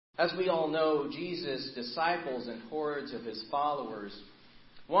As we all know, Jesus' disciples and hordes of his followers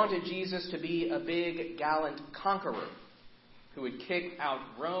wanted Jesus to be a big, gallant conqueror who would kick out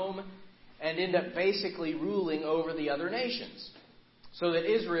Rome and end up basically ruling over the other nations, so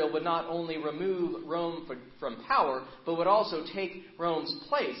that Israel would not only remove Rome from power, but would also take Rome's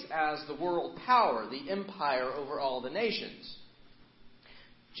place as the world power, the empire over all the nations.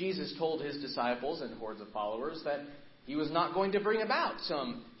 Jesus told his disciples and hordes of followers that he was not going to bring about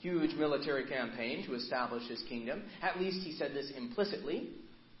some huge military campaign to establish his kingdom. At least he said this implicitly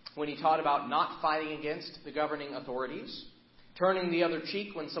when he taught about not fighting against the governing authorities, turning the other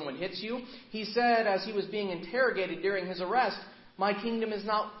cheek when someone hits you. He said, as he was being interrogated during his arrest, "My kingdom is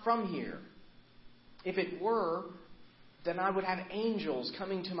not from here. If it were, then I would have angels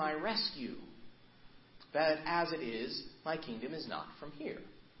coming to my rescue. But as it is, my kingdom is not from here."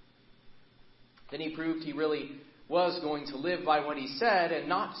 Then he proved he really was going to live by what he said and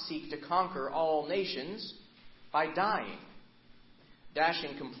not seek to conquer all nations by dying,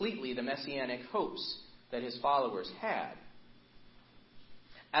 dashing completely the messianic hopes that his followers had.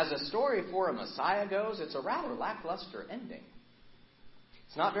 As a story for a Messiah goes, it's a rather lackluster ending.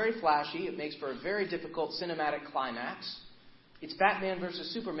 It's not very flashy. It makes for a very difficult cinematic climax. It's Batman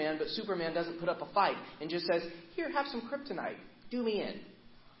versus Superman, but Superman doesn't put up a fight and just says, "Here, have some kryptonite. Do me in."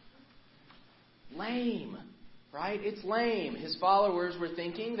 Lame, right? It's lame. His followers were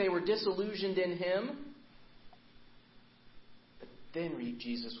thinking. They were disillusioned in him. But then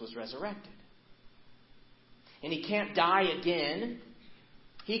Jesus was resurrected. And he can't die again.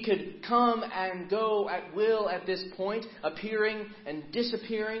 He could come and go at will at this point, appearing and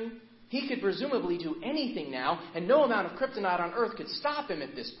disappearing. He could presumably do anything now, and no amount of kryptonite on earth could stop him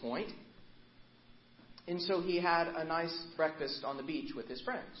at this point. And so he had a nice breakfast on the beach with his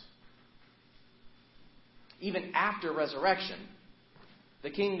friends. Even after resurrection, the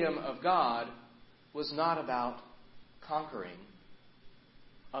kingdom of God was not about conquering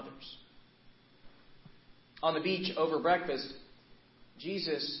others. On the beach over breakfast,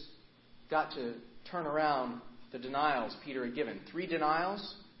 Jesus got to turn around the denials Peter had given. 3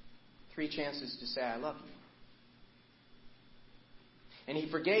 denials, 3 chances to say, "I love you." And he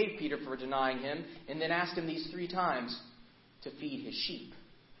forgave Peter for denying him and then asked him these 3 times to feed his sheep.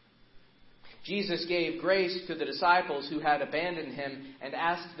 Jesus gave grace to the disciples who had abandoned him and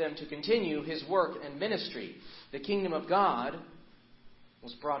asked them to continue his work and ministry. The kingdom of God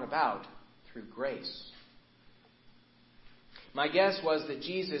was brought about through grace. My guess was that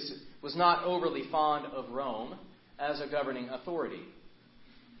Jesus was not overly fond of Rome as a governing authority.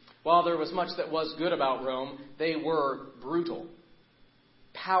 While there was much that was good about Rome, they were brutal,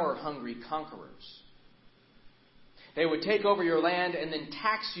 power-hungry conquerors. They would take over your land and then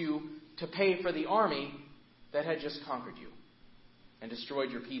tax you to pay for the army that had just conquered you and destroyed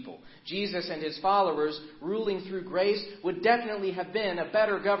your people. Jesus and his followers, ruling through grace, would definitely have been a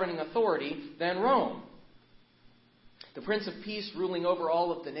better governing authority than Rome. The Prince of Peace ruling over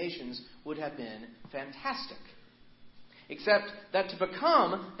all of the nations would have been fantastic. Except that to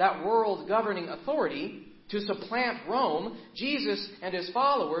become that world governing authority, to supplant Rome, Jesus and his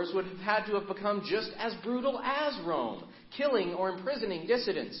followers would have had to have become just as brutal as Rome, killing or imprisoning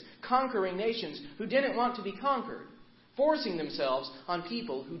dissidents, conquering nations who didn't want to be conquered, forcing themselves on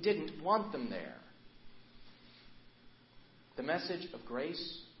people who didn't want them there. The message of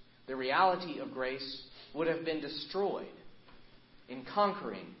grace, the reality of grace, would have been destroyed in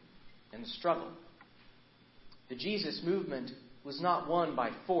conquering and struggle. The Jesus movement was not won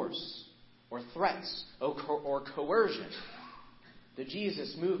by force or threats or coercion. The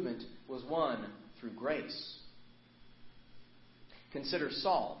Jesus movement was won through grace. Consider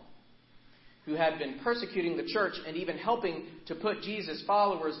Saul, who had been persecuting the church and even helping to put Jesus'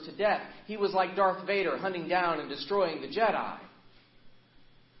 followers to death. He was like Darth Vader, hunting down and destroying the Jedi.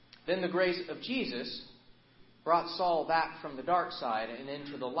 Then the grace of Jesus brought Saul back from the dark side and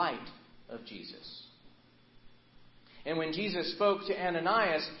into the light of Jesus. And when Jesus spoke to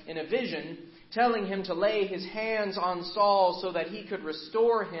Ananias in a vision, telling him to lay his hands on Saul so that he could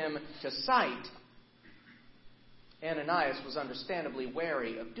restore him to sight, Ananias was understandably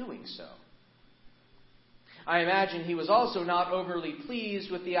wary of doing so. I imagine he was also not overly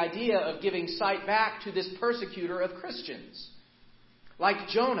pleased with the idea of giving sight back to this persecutor of Christians. Like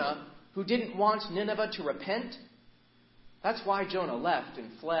Jonah, who didn't want Nineveh to repent. That's why Jonah left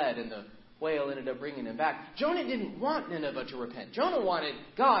and fled, and the whale ended up bringing him back. Jonah didn't want Nineveh to repent. Jonah wanted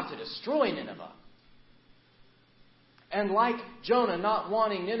God to destroy Nineveh. And like Jonah not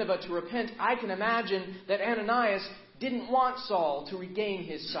wanting Nineveh to repent, I can imagine that Ananias didn't want Saul to regain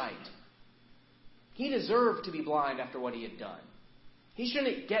his sight. He deserved to be blind after what he had done. He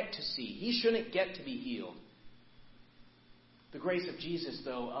shouldn't get to see. He shouldn't get to be healed. The grace of Jesus,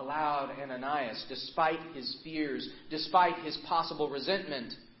 though, allowed Ananias, despite his fears, despite his possible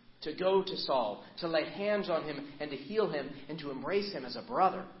resentment, to go to Saul, to lay hands on him and to heal him and to embrace him as a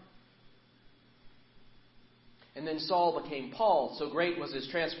brother. And then Saul became Paul. So great was his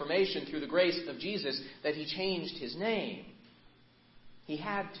transformation through the grace of Jesus that he changed his name. He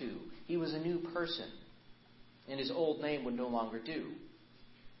had to. He was a new person. And his old name would no longer do.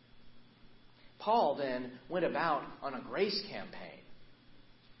 Paul then went about on a grace campaign,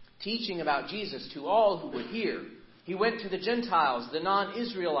 teaching about Jesus to all who would hear. He went to the Gentiles, the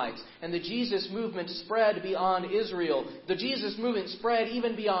non-Israelites, and the Jesus movement spread beyond Israel. The Jesus movement spread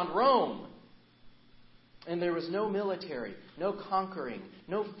even beyond Rome. And there was no military, no conquering,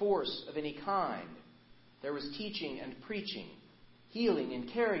 no force of any kind. There was teaching and preaching, healing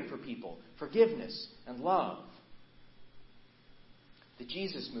and caring for people, forgiveness and love. The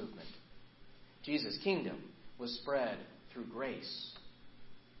Jesus movement, Jesus' kingdom, was spread through grace.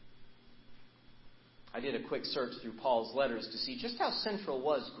 I did a quick search through Paul's letters to see just how central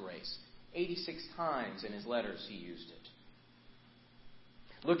was grace. 86 times in his letters he used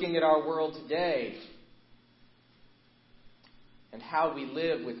it. Looking at our world today and how we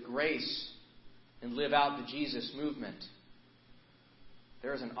live with grace and live out the Jesus movement,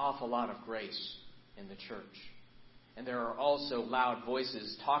 there is an awful lot of grace in the church. And there are also loud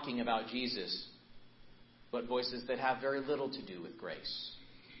voices talking about Jesus, but voices that have very little to do with grace.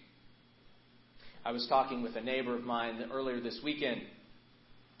 I was talking with a neighbor of mine earlier this weekend.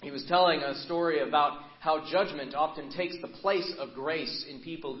 He was telling a story about how judgment often takes the place of grace in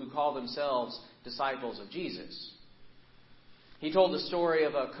people who call themselves disciples of Jesus. He told the story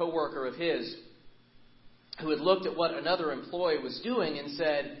of a coworker of his who had looked at what another employee was doing and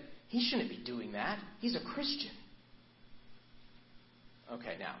said, "He shouldn't be doing that. He's a Christian."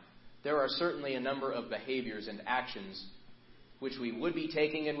 Okay, now, there are certainly a number of behaviors and actions which we would be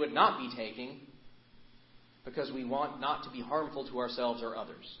taking and would not be taking because we want not to be harmful to ourselves or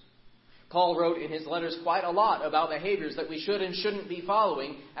others. Paul wrote in his letters quite a lot about behaviors that we should and shouldn't be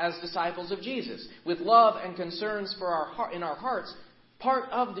following as disciples of Jesus. With love and concerns in our hearts, part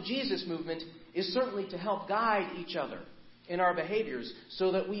of the Jesus movement is certainly to help guide each other in our behaviors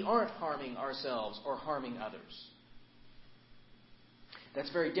so that we aren't harming ourselves or harming others. That's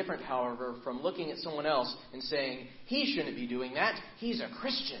very different, however, from looking at someone else and saying, "He shouldn't be doing that. He's a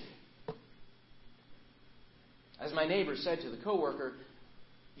Christian." As my neighbor said to the coworker,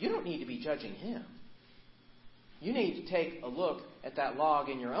 you don't need to be judging him. You need to take a look at that log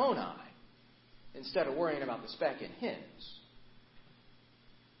in your own eye instead of worrying about the speck in his.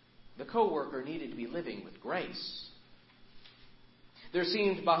 The coworker needed to be living with grace. There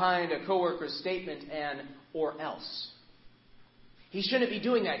seemed behind a coworker's statement an "or else." He shouldn't be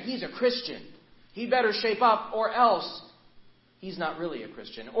doing that. He's a Christian. He'd better shape up, or else he's not really a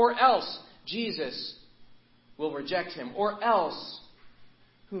Christian. Or else Jesus will reject him. Or else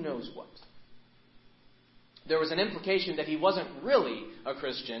who knows what. There was an implication that he wasn't really a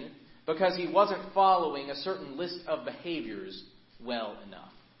Christian because he wasn't following a certain list of behaviors well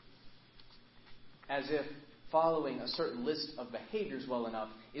enough. As if following a certain list of behaviors well enough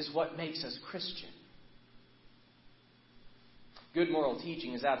is what makes us Christian. Good moral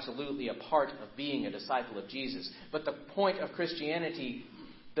teaching is absolutely a part of being a disciple of Jesus. But the point of Christianity,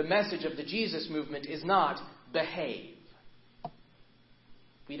 the message of the Jesus movement, is not behave.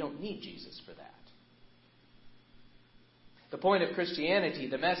 We don't need Jesus for that. The point of Christianity,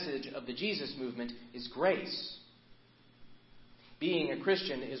 the message of the Jesus movement, is grace. Being a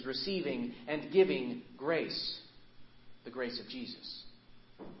Christian is receiving and giving grace, the grace of Jesus.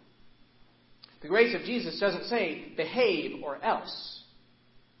 The grace of Jesus doesn't say behave or else.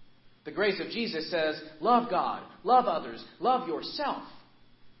 The grace of Jesus says love God, love others, love yourself,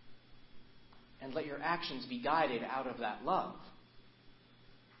 and let your actions be guided out of that love.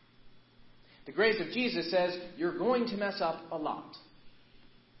 The grace of Jesus says you're going to mess up a lot.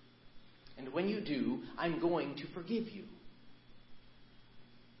 And when you do, I'm going to forgive you.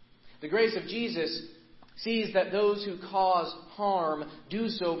 The grace of Jesus sees that those who cause harm do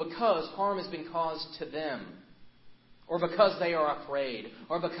so because harm has been caused to them, or because they are afraid,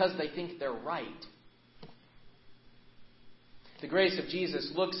 or because they think they're right. The grace of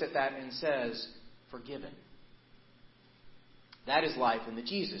Jesus looks at that and says, forgiven. That is life in the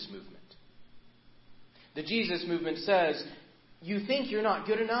Jesus movement. The Jesus movement says, you think you're not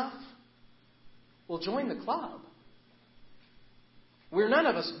good enough? Well, join the club. We're none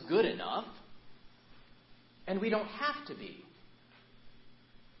of us good enough. And we don't have to be.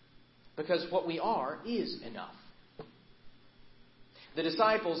 Because what we are is enough. The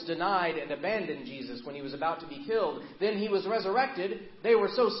disciples denied and abandoned Jesus when he was about to be killed. Then he was resurrected. They were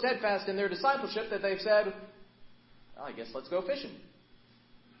so steadfast in their discipleship that they've said, well, I guess let's go fishing.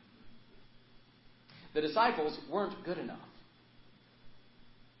 The disciples weren't good enough,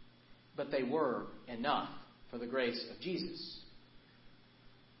 but they were enough for the grace of Jesus.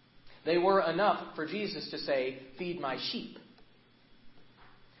 They were enough for Jesus to say, feed my sheep.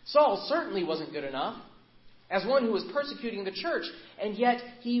 Saul certainly wasn't good enough as one who was persecuting the church, and yet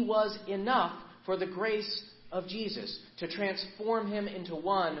he was enough for the grace of Jesus to transform him into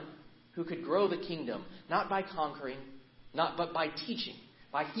one who could grow the kingdom, not by conquering, but by teaching,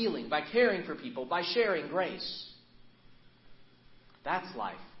 by healing, by caring for people, by sharing grace. That's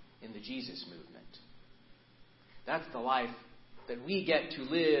life in the Jesus movement. That's the life that we get to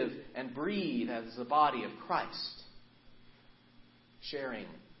live and breathe as the body of Christ. Sharing,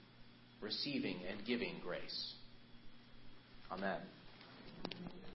 receiving, and giving grace. Amen.